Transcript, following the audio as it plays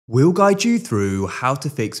We'll guide you through how to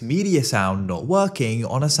fix media sound not working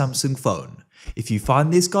on a Samsung phone. If you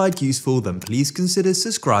find this guide useful, then please consider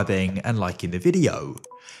subscribing and liking the video.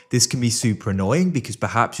 This can be super annoying because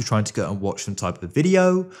perhaps you're trying to go and watch some type of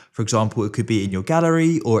video. For example, it could be in your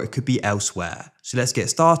gallery or it could be elsewhere. So let's get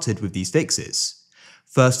started with these fixes.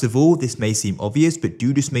 First of all, this may seem obvious, but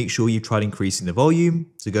do just make sure you've tried increasing the volume.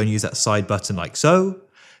 So go and use that side button like so.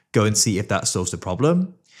 Go and see if that solves the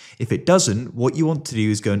problem. If it doesn't, what you want to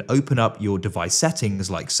do is go and open up your device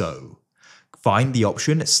settings like so. Find the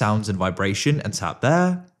option sounds and vibration and tap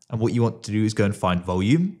there. And what you want to do is go and find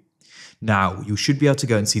volume. Now you should be able to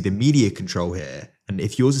go and see the media control here. And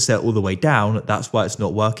if yours is set all the way down, that's why it's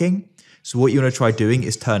not working. So what you want to try doing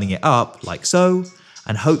is turning it up like so.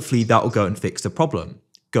 And hopefully that will go and fix the problem.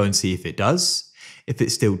 Go and see if it does. If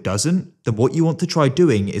it still doesn't, then what you want to try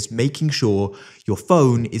doing is making sure your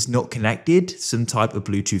phone is not connected to some type of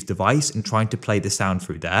Bluetooth device and trying to play the sound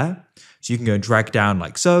through there. So you can go and drag down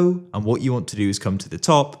like so, and what you want to do is come to the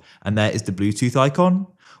top, and there is the Bluetooth icon.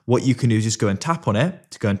 What you can do is just go and tap on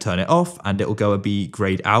it to go and turn it off, and it will go and be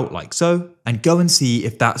grayed out like so, and go and see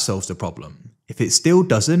if that solves the problem. If it still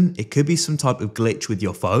doesn't, it could be some type of glitch with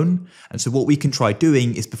your phone, and so what we can try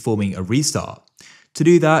doing is performing a restart. To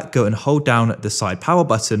do that, go and hold down the side power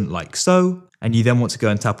button like so, and you then want to go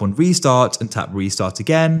and tap on restart and tap restart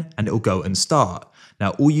again, and it will go and start.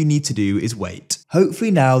 Now all you need to do is wait. Hopefully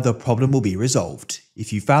now the problem will be resolved.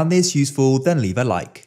 If you found this useful, then leave a like.